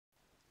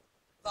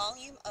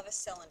Volume of a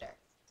cylinder.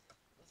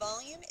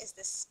 Volume is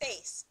the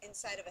space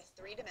inside of a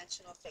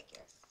three-dimensional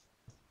figure.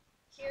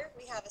 Here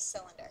we have a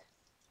cylinder.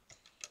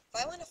 If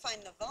I want to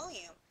find the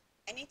volume,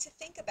 I need to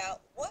think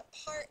about what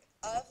part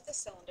of the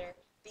cylinder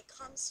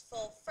becomes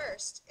full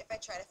first if I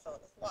try to fill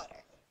it with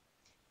water.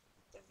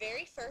 The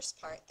very first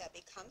part that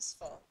becomes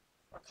full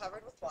or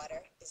covered with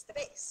water is the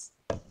base.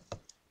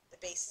 The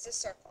base is a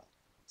circle.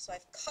 So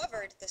I've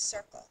covered the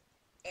circle.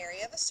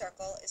 Area of a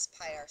circle is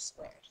pi r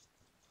squared.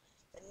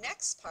 The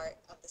next part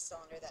of the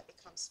cylinder that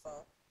becomes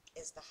full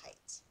is the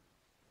height.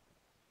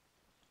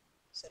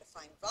 So to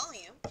find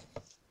volume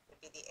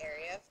would be the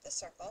area of the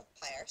circle,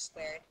 pi r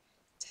squared,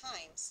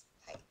 times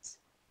height.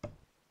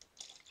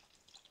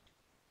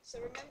 So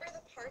remember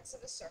the parts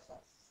of a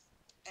circle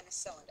and a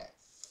cylinder.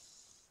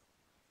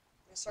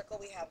 In a circle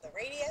we have the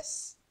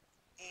radius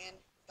and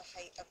the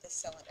height of the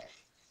cylinder.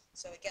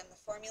 So again, the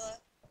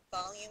formula,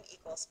 volume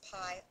equals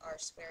pi r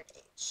squared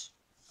h.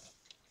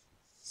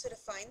 So to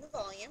find the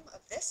volume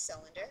of this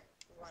cylinder,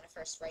 we want to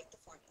first write the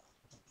formula.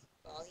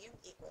 Volume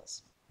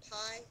equals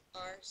pi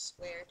r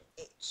squared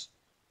h.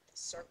 The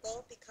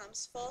circle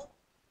becomes full,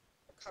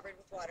 or covered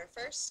with water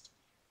first,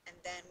 and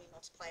then we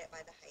multiply it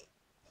by the height.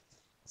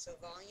 So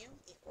volume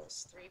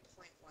equals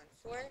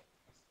 3.14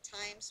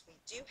 times, we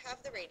do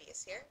have the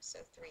radius here, so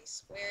 3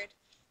 squared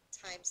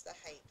times the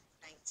height,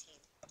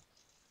 19.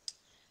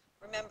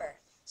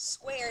 Remember,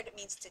 squared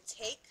means to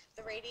take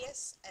the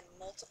radius and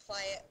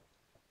multiply it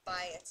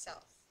by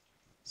itself.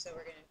 So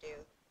we're going to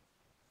do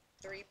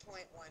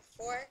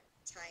 3.14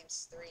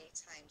 times 3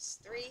 times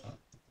 3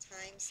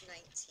 times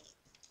 19.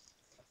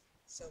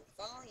 So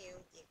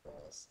volume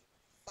equals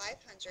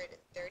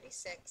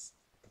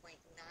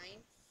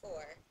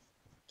 536.94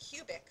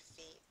 cubic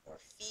feet, or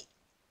feet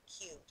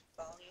cubed.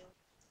 Volume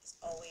is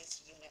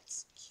always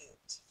units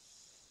cubed.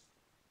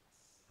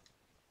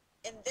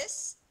 In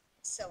this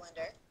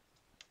cylinder,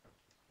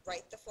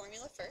 write the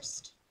formula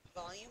first.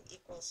 Volume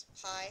equals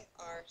pi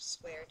r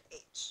squared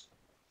h.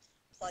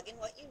 Plug in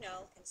what you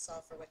know and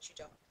solve for what you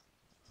don't know.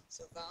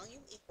 So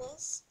volume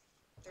equals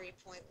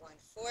 3.14.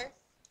 I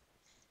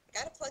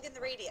got to plug in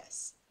the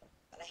radius,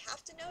 but I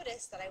have to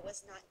notice that I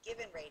was not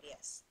given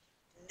radius.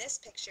 In this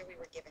picture, we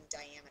were given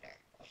diameter.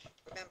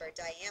 Remember,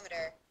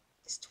 diameter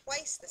is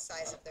twice the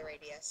size of the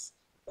radius,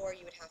 or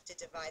you would have to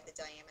divide the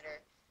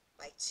diameter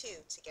by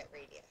 2 to get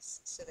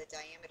radius. So the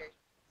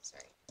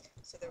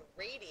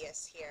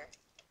radius here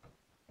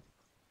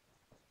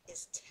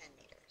is 10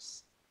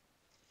 meters.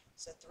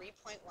 So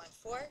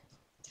 3.14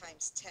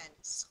 times 10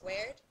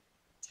 squared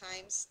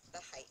times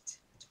the height,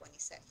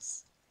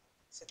 26.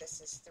 So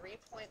this is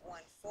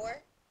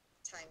 3.14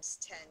 times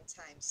 10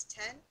 times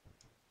 10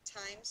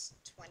 times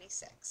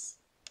 26.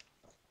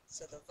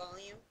 So the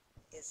volume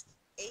is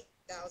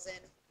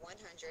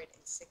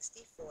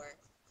 8,164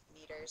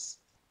 meters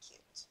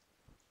cubed.